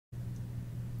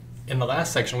In the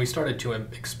last section, we started to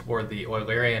explore the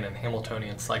Eulerian and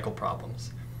Hamiltonian cycle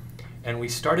problems. And we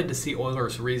started to see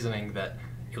Euler's reasoning that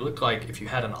it looked like if you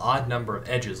had an odd number of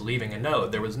edges leaving a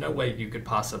node, there was no way you could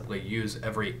possibly use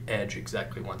every edge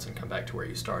exactly once and come back to where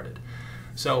you started.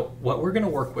 So what we're going to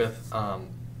work with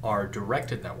are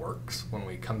directed networks when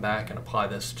we come back and apply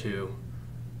this to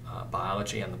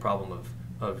biology and the problem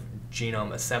of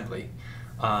genome assembly.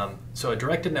 So a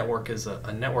directed network is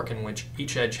a network in which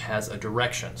each edge has a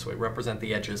direction. So we represent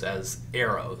the edges as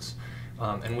arrows.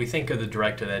 And we think of the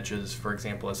directed edges, for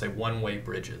example, as, say, one-way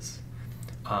bridges.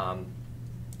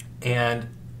 And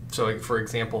so, for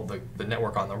example, the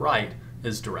network on the right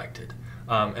is directed.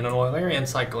 And an Eulerian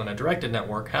cycle in a directed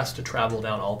network has to travel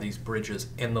down all these bridges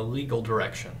in the legal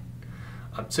direction.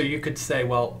 So you could say,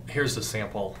 well, here's a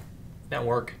sample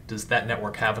network. Does that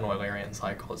network have an Eulerian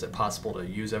cycle? Is it possible to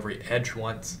use every edge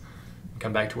once and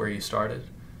come back to where you started?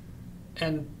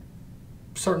 And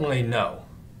certainly no,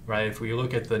 right? If we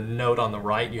look at the node on the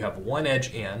right, you have one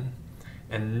edge in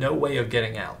and no way of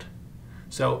getting out.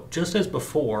 So just as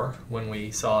before, when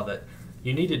we saw that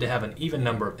you needed to have an even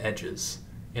number of edges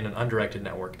in an undirected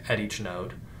network at each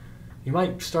node, you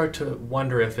might start to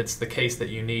wonder if it's the case that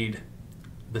you need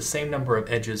the same number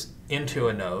of edges into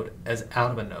a node as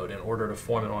out of a node in order to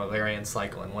form an Eulerian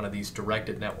cycle in one of these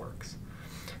directed networks.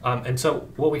 And so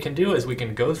what we can do is we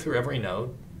can go through every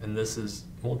node, and this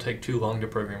won't take too long to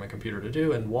program a computer to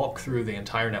do, and walk through the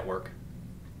entire network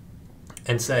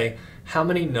and say how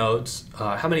many nodes,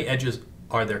 how many edges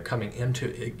are there coming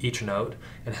into each node,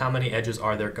 and how many edges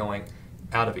are there going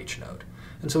out of each node.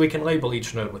 And so we can label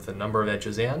each node with the number of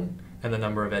edges in and the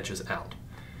number of edges out.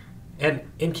 And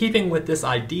in keeping with this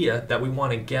idea that we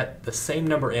want to get the same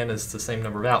number in as the same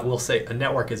number out, we'll say a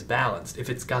network is balanced if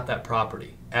it's got that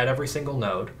property. At every single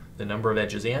node, the number of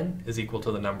edges in is equal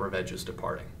to the number of edges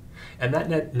departing. And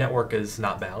that network is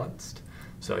not balanced.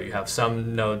 So you have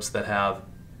some nodes that have,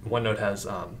 one node has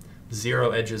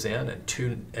 0 edges in and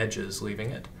 2 edges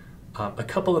leaving it. A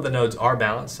couple of the nodes are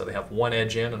balanced, so they have 1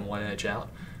 edge in and 1 edge out.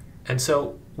 And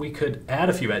so we could add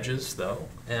a few edges, though,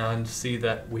 and see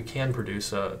that we can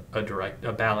produce a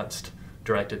balanced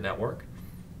directed network.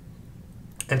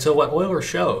 And so what Euler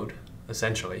showed,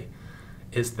 essentially,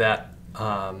 is that,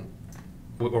 or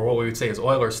what we would say is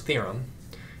Euler's theorem,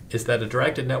 is that a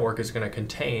directed network is going to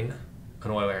contain an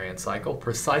Eulerian cycle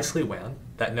precisely when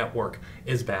that network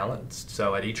is balanced.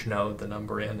 So at each node, the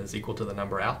number in is equal to the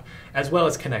number out, as well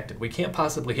as connected. We can't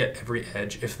possibly hit every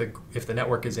edge if the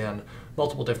network is in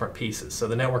multiple different pieces. So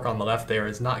the network on the left there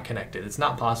is not connected. It's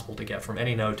not possible to get from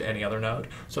any node to any other node.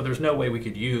 So there's no way we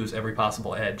could use every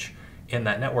possible edge in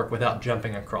that network without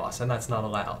jumping across, and that's not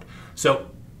allowed. So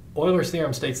Euler's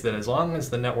theorem states that as long as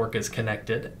the network is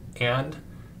connected and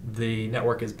the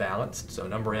network is balanced, so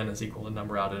number in is equal to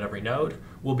number out at every node,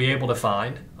 we'll be able to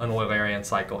find an Eulerian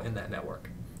cycle in that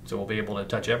network. So we'll be able to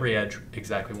touch every edge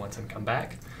exactly once and come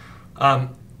back.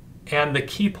 And the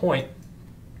key point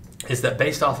is that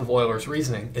based off of Euler's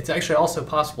reasoning, it's actually also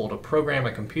possible to program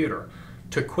a computer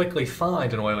to quickly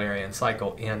find an Eulerian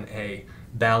cycle in a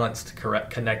balanced,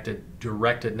 connected,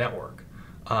 directed network.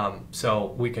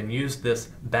 So we can use this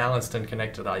balanced and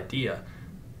connected idea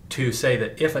to say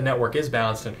that if a network is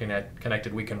balanced and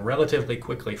connected, we can relatively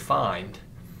quickly find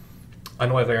an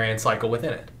Eulerian cycle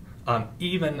within it.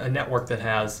 Even a network that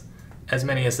has as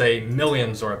many as, say,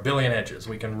 millions or a billion edges,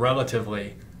 we can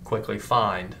relatively quickly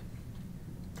find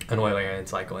an Eulerian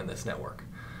cycle in this network.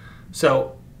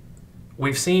 So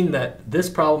we've seen that this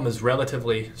problem is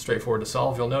relatively straightforward to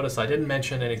solve. You'll notice I didn't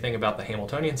mention anything about the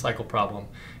Hamiltonian cycle problem,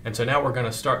 and so now we're going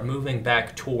to start moving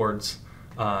back towards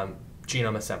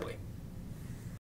genome assembly.